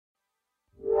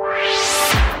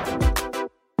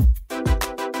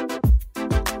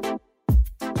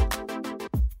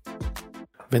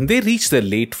When they reach their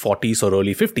late 40s or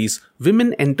early 50s,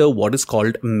 women enter what is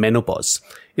called menopause.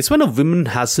 It's when a woman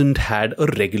hasn't had a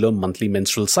regular monthly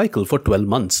menstrual cycle for 12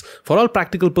 months. For all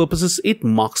practical purposes, it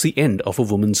marks the end of a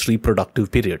woman's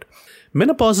reproductive period.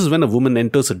 Menopause is when a woman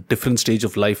enters a different stage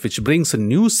of life which brings a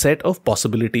new set of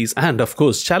possibilities and, of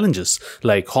course, challenges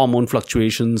like hormone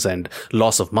fluctuations and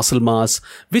loss of muscle mass,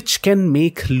 which can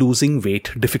make losing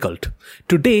weight difficult.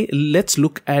 Today, let's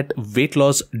look at weight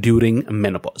loss during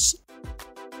menopause.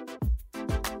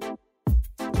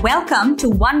 Welcome to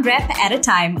One Rep at a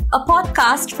Time, a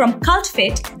podcast from Cult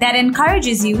Fit that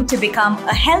encourages you to become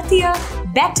a healthier,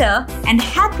 better, and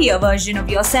happier version of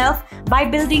yourself by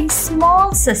building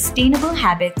small, sustainable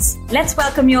habits. Let's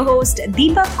welcome your host,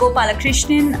 Deepak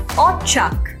Gopalakrishnan, or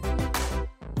Chuck.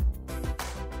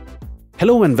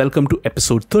 Hello and welcome to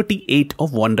episode 38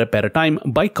 of One Rep at a Time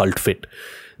by Cult Fit.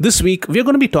 This week, we are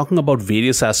going to be talking about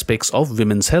various aspects of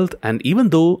women's health, and even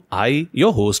though I,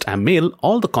 your host, am male,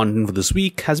 all the content for this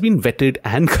week has been vetted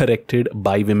and corrected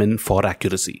by women for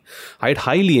accuracy. I'd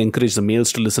highly encourage the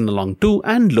males to listen along too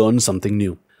and learn something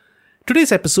new.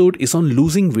 Today's episode is on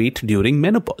losing weight during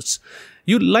menopause.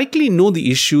 You likely know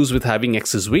the issues with having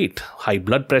excess weight: high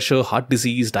blood pressure, heart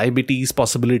disease, diabetes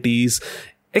possibilities.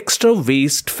 Extra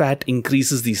waist fat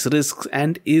increases these risks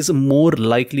and is more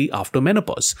likely after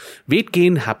menopause. Weight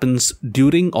gain happens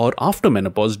during or after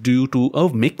menopause due to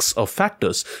a mix of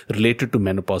factors related to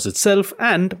menopause itself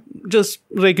and just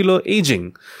regular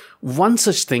aging. One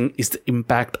such thing is the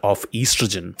impact of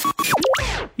estrogen.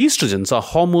 Estrogens are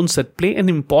hormones that play an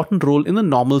important role in the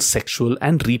normal sexual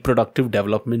and reproductive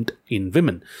development in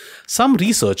women. Some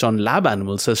research on lab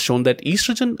animals has shown that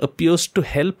estrogen appears to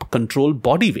help control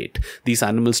body weight. These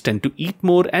animals tend to eat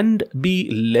more and be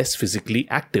less physically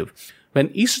active. When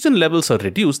estrogen levels are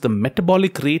reduced, the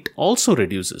metabolic rate also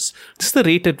reduces. This is the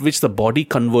rate at which the body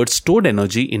converts stored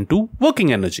energy into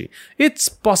working energy. It's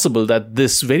possible that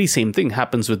this very same thing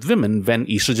happens with women when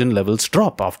estrogen levels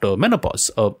drop after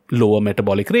menopause, a lower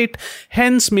metabolic rate,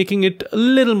 hence making it a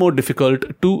little more difficult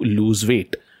to lose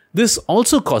weight. This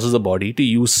also causes the body to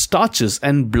use starches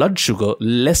and blood sugar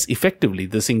less effectively.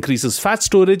 This increases fat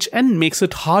storage and makes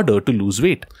it harder to lose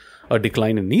weight. A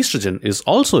decline in estrogen is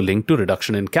also linked to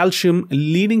reduction in calcium,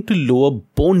 leading to lower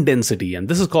bone density, and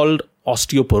this is called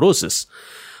osteoporosis.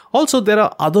 Also, there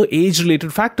are other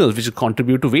age-related factors which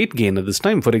contribute to weight gain at this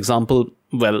time. For example,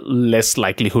 less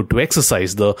likelihood to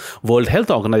exercise. The World Health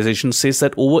Organization says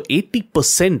that over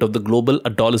 80% of the global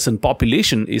adolescent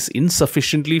population is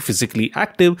insufficiently physically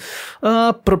active,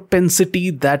 a propensity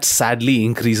that sadly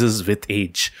increases with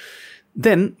age.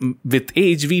 Then, with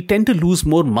age, we tend to lose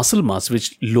more muscle mass,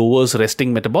 which lowers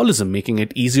resting metabolism, making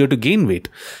it easier to gain weight.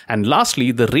 And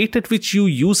lastly, the rate at which you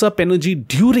use up energy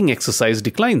during exercise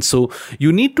declines. So,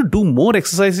 you need to do more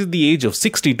exercise at the age of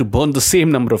 60 to burn the same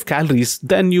number of calories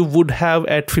than you would have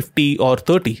at 50 or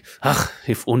 30.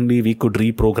 If only we could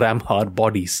reprogram our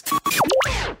bodies.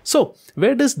 So,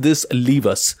 where does this leave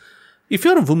us? If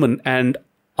you're a woman and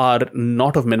are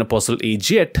not of menopausal age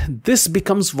yet, this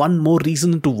becomes one more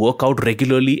reason to work out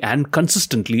regularly and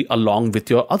consistently along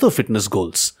with your other fitness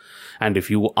goals. And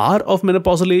if you are of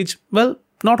menopausal age,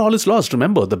 not all is lost.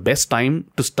 Remember, the best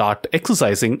time to start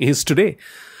exercising is today.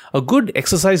 A good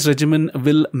exercise regimen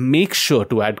will make sure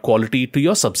to add quality to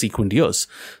your subsequent years.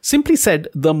 Simply said,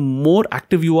 the more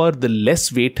active you are, the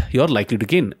less weight you're likely to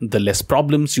gain, the less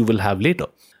problems you will have later.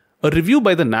 A review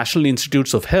by the National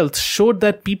Institutes of Health showed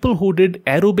that people who did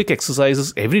aerobic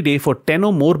exercises every day for 10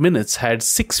 or more minutes had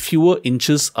 6 fewer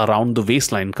inches around the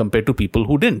waistline compared to people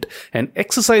who didn't. And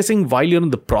exercising while you're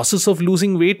in the process of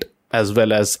losing weight, as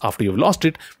well as after you've lost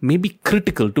it, may be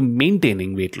critical to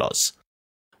maintaining weight loss.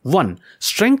 1.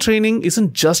 Strength training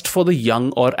isn't just for the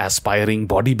young or aspiring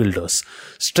bodybuilders.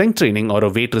 Strength training or a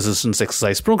weight resistance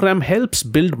exercise program helps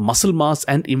build muscle mass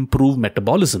and improve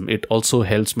metabolism. It also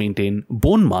helps maintain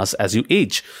bone mass as you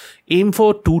age. Aim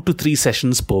for 2 to 3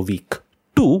 sessions per week.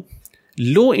 2.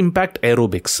 Low impact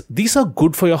aerobics. These are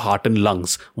good for your heart and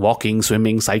lungs. Walking,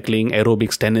 swimming, cycling,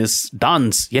 aerobics, tennis,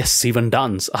 dance, yes, even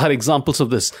dance are examples of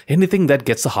this. Anything that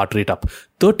gets the heart rate up.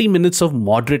 30 minutes of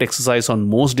moderate exercise on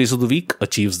most days of the week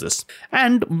achieves this.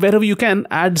 And wherever you can,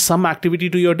 add some activity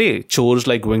to your day. Chores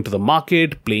like going to the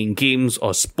market, playing games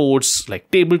or sports like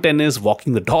table tennis,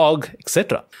 walking the dog,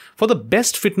 etc. For the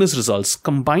best fitness results,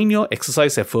 combine your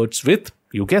exercise efforts with,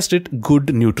 you guessed it,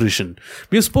 good nutrition.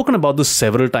 We have spoken about this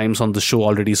several times on the show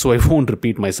already, so I won't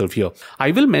repeat myself here.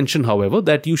 I will mention, however,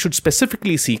 that you should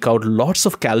specifically seek out lots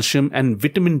of calcium and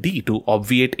vitamin D to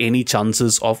obviate any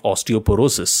chances of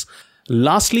osteoporosis.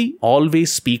 Lastly,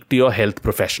 always speak to your health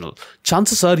professional.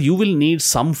 Chances are you will need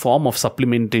some form of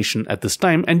supplementation at this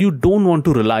time, and you don't want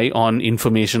to rely on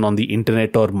information on the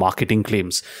internet or marketing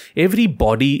claims. Every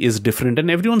body is different and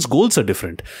everyone's goals are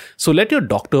different. So let your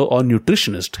doctor or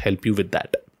nutritionist help you with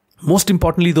that. Most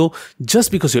importantly though,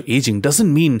 just because you're aging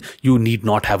doesn't mean you need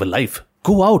not have a life.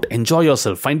 Go out, enjoy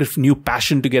yourself, find a new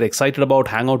passion to get excited about,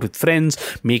 hang out with friends,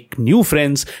 make new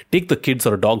friends, take the kids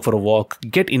or a dog for a walk,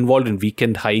 get involved in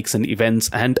weekend hikes and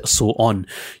events, and so on.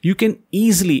 You can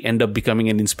easily end up becoming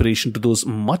an inspiration to those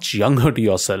much younger to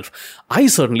yourself. I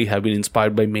certainly have been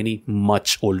inspired by many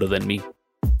much older than me.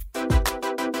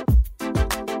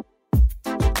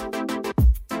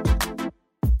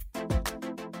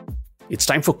 It's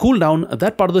time for Cool Down,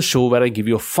 that part of the show where I give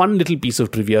you a fun little piece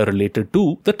of trivia related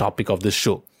to the topic of this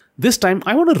show. This time,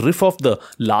 I want to riff off the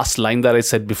last line that I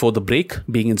said before the break,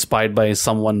 being inspired by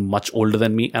someone much older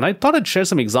than me, and I thought I'd share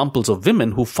some examples of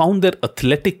women who found their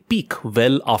athletic peak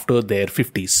well after their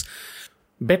 50s.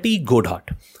 Betty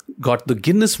Godhart got the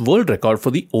Guinness World Record for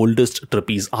the oldest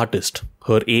trapeze artist.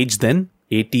 Her age then,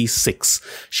 86.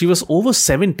 She was over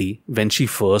 70 when she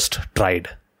first tried.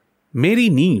 Mary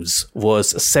Neves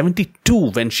was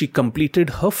 72 when she completed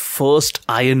her first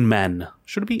Ironman.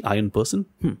 Should it be Iron Person?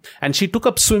 And she took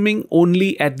up swimming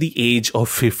only at the age of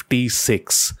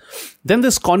 56. Then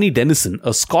there's Connie Dennison, a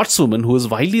Scotswoman who is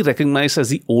widely recognized as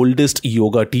the oldest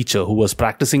yoga teacher, who was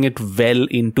practicing it well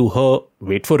into her,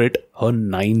 wait for it, her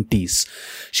 90s.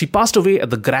 She passed away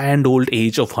at the grand old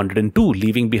age of 102,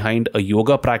 leaving behind a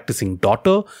yoga practicing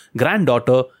daughter,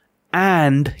 granddaughter,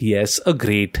 and yes, a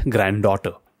great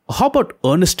granddaughter. How about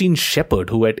Ernestine Shepherd,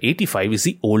 who at 85 is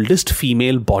the oldest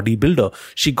female bodybuilder?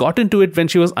 She got into it when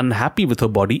she was unhappy with her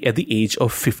body at the age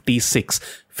of 56.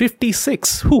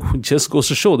 56, just goes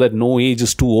to show that no age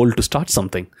is too old to start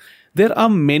something. There are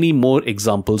many more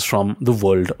examples from the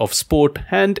world of sport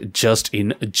and just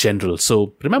in general.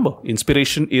 So remember,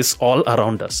 inspiration is all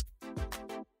around us.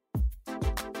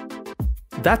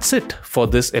 That's it for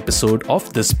this episode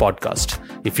of this podcast.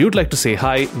 If you'd like to say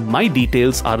hi, my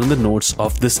details are in the notes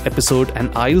of this episode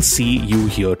and I'll see you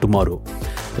here tomorrow.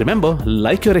 Remember,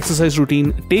 like your exercise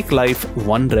routine, take life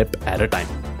one rep at a time.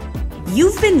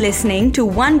 You've been listening to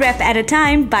One Rep at a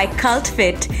Time by Cult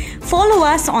Fit. Follow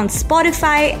us on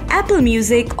Spotify, Apple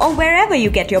Music, or wherever you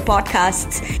get your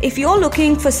podcasts. If you're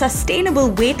looking for sustainable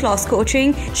weight loss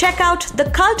coaching, check out the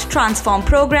Cult Transform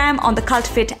program on the Cult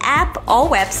Fit app or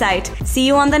website. See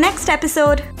you on the next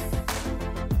episode.